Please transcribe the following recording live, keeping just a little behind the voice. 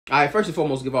All right, first and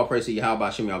foremost, give all praise to Yahweh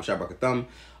Hashem Yahweh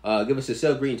Shabbat Give us a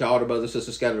self greeting to all the brothers and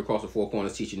sisters scattered across the four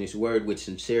corners, teaching this word with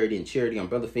sincerity and charity. I'm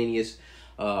Brother Phineas,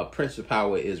 Prince of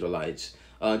Power Israelites.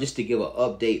 Just to give an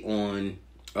update on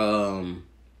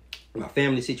my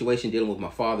family situation, dealing with my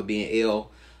father being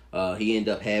ill. He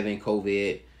ended up having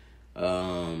COVID.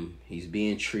 He's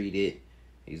being treated.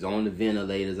 He's on the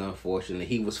ventilators, unfortunately.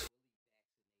 He was,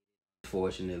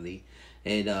 fortunately.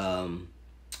 And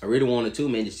I really wanted to,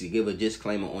 man, just to give a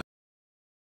disclaimer on.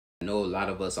 I know a lot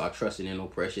of us are trusting in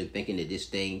oppression, thinking that this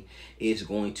thing is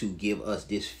going to give us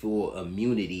this full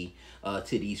immunity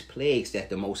to these plagues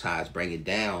that the Most High is bringing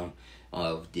down,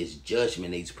 of this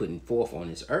judgment that He's putting forth on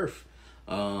this earth.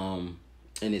 And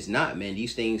it's not, man.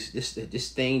 These things, this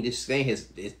thing has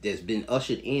been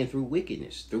ushered in through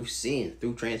wickedness, through sin,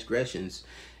 through transgressions.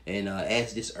 And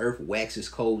as this earth waxes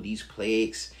cold, these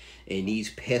plagues and these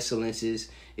pestilences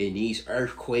and these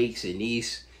earthquakes and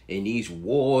these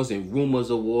wars and rumors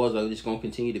of wars are just going to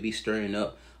continue to be stirring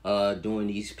up during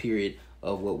these period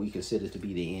of what we consider to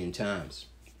be the end times.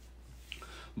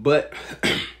 But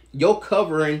your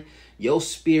covering, your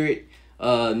spirit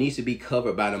needs to be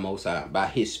covered by the Most High, by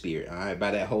His Spirit, all right,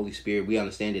 by that Holy Spirit. We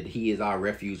understand that He is our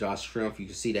refuge, our strength. You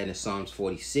can see that in Psalms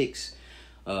 46.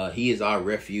 He is our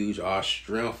refuge, our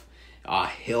strength, our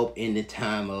help in the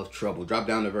time of trouble. Drop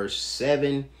down to verse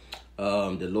 7.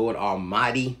 The Lord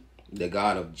Almighty, the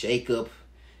God of Jacob,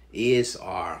 is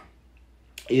our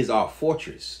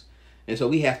fortress. And so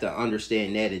we have to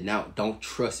understand that, and now don't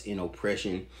trust in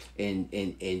oppression and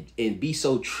be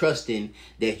so trusting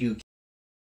that you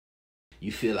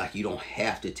feel like you don't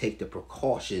have to take the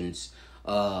precautions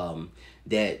that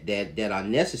are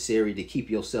necessary to keep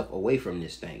yourself away from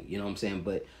this thing. You know what I'm saying?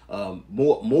 But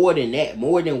more than that,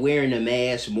 more than wearing a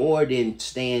mask, more than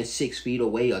staying 6 feet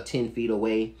away or 10 feet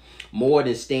away, more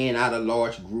than staying out of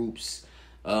large groups,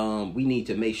 we need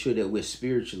to make sure that we're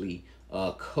spiritually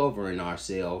covering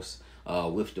ourselves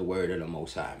with the word of the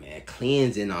Most High, man.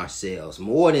 Cleansing ourselves,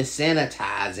 more than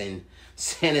sanitizing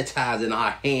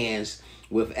our hands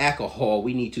with alcohol.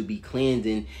 We need to be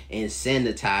cleansing and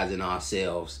sanitizing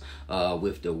ourselves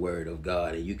with the word of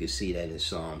God. And you can see that in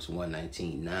Psalms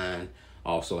 119:9,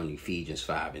 also in Ephesians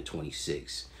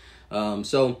 5:26.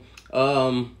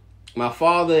 My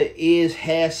father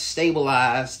has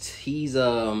stabilized. He's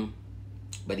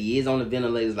but he is on the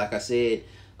ventilators, like I said.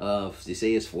 They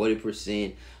say it's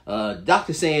 40%.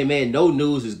 Doctor saying, man, no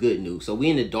news is good news. So we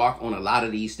in the dark on a lot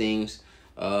of these things.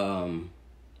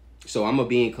 So I'm gonna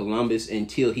be in Columbus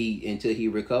until he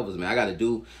recovers, man. I gotta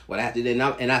do what I have to do,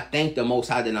 and I thank the Most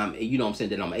High that I'm, you know what I'm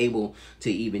saying, that I'm able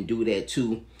to even do that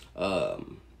too.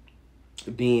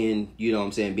 Being, you know what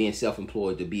I'm saying, being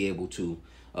self-employed, to be able to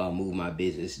move my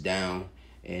business down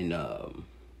and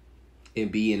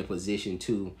be in a position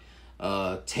to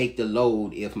take the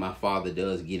load if my father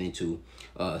does get into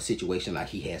a situation like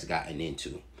he has gotten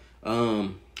into.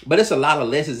 But it's a lot of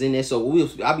lessons in there, so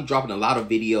I'll be dropping a lot of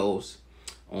videos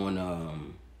on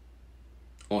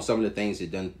some of the things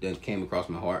that done came across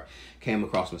my heart, came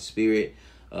across my spirit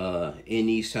in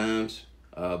these times.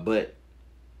 But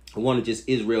I wanted just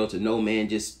Israel to know, man,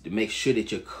 just to make sure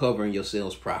that you're covering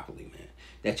yourselves properly, man.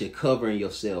 That you're covering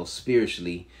yourselves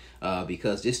spiritually,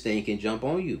 because this thing can jump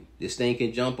on you. This thing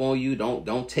can jump on you.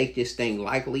 Don't take this thing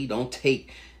lightly. Don't take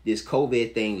this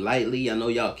COVID thing lightly. I know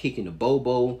y'all kicking the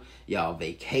bobo, y'all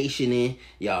vacationing,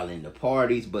 y'all in the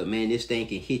parties, but man, this thing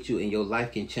can hit you and your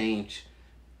life can change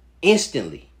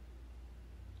instantly,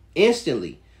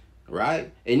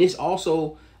 right? And it's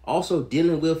also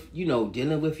dealing with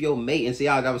your mate. And see,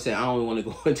 I was saying, I don't want to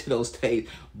go into those things,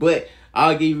 but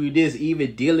I'll give you this,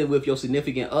 even dealing with your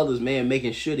significant others, man,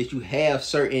 making sure that you have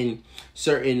certain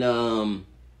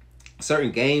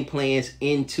game plans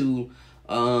into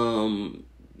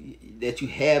that you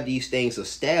have these things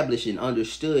established and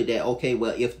understood that, okay,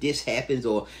 well, if this happens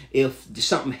or if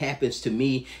something happens to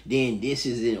me, then this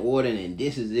is in order and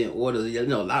this is in order. You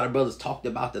know, a lot of brothers talked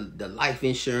about the life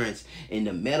insurance and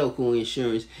the medical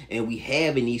insurance, and we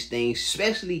having these things,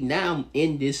 especially now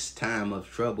in this time of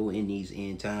trouble, in these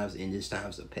end times, in these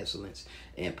times of pestilence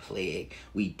and plague.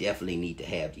 We definitely need to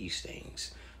have these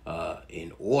things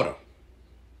in order.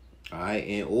 All right,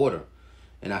 in order.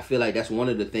 And I feel like that's one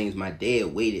of the things my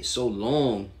dad waited so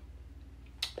long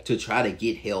to try to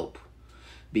get help,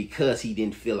 because he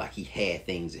didn't feel like he had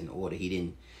things in order. He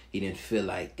didn't feel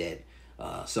like that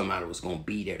somebody was going to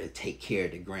be there to take care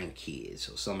of the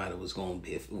grandkids, or somebody was going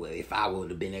to, if I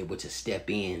would have been able to step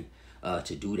in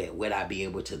to do that, would I be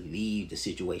able to leave the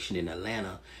situation in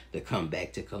Atlanta to come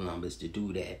back to Columbus to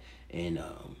do that? And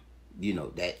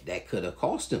that could have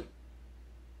cost him.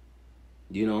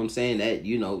 You know what I'm saying? That,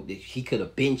 he could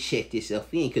have been checked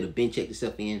himself in. Could have been checked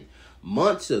himself in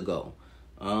months ago.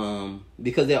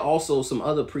 Because there are also some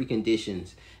other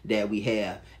preconditions that we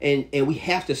have. And we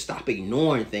have to stop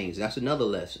ignoring things. That's another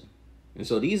lesson. And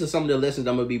so these are some of the lessons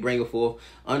I'm going to be bringing forth.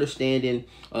 Understanding,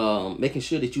 making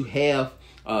sure that you have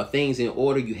things in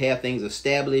order. You have things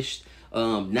established.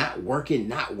 Not working,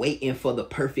 not waiting for the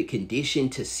perfect condition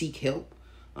to seek help.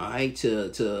 All right,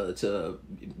 to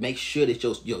make sure that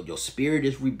your spirit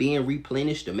is being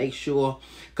replenished, to make sure,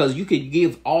 because you could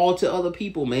give all to other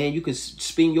people, man. You can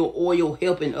spend your oil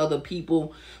helping other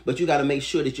people, but you got to make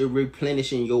sure that you're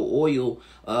replenishing your oil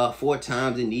 4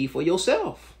 times in need for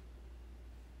yourself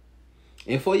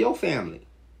and for your family.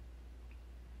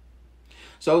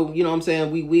 So, you know what I'm saying?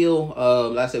 We will,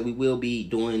 like I said, we will be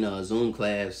doing a Zoom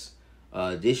class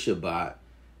this Shabbat.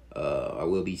 I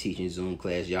will be teaching Zoom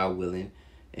class, y'all willing.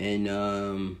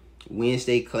 And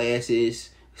Wednesday classes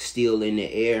still in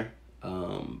the air,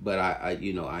 but I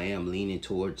am leaning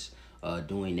towards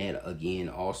doing that again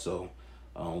also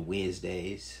on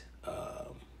Wednesdays.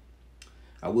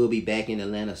 I will be back in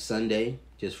Atlanta Sunday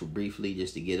just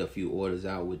to get a few orders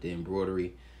out with the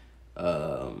embroidery.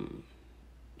 So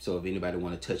if anybody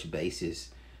want to touch bases,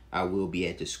 I will be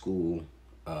at the school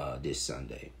this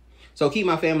Sunday. So keep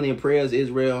my family in prayers,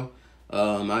 Israel.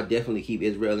 I definitely keep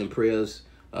Israel in prayers.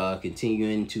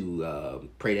 Continuing to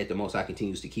pray that the Most High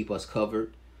continues to keep us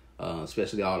covered,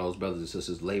 especially all those brothers and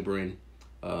sisters laboring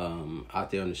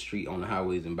out there on the street, on the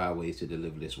highways and byways to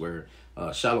deliver this word.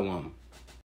 Shalom.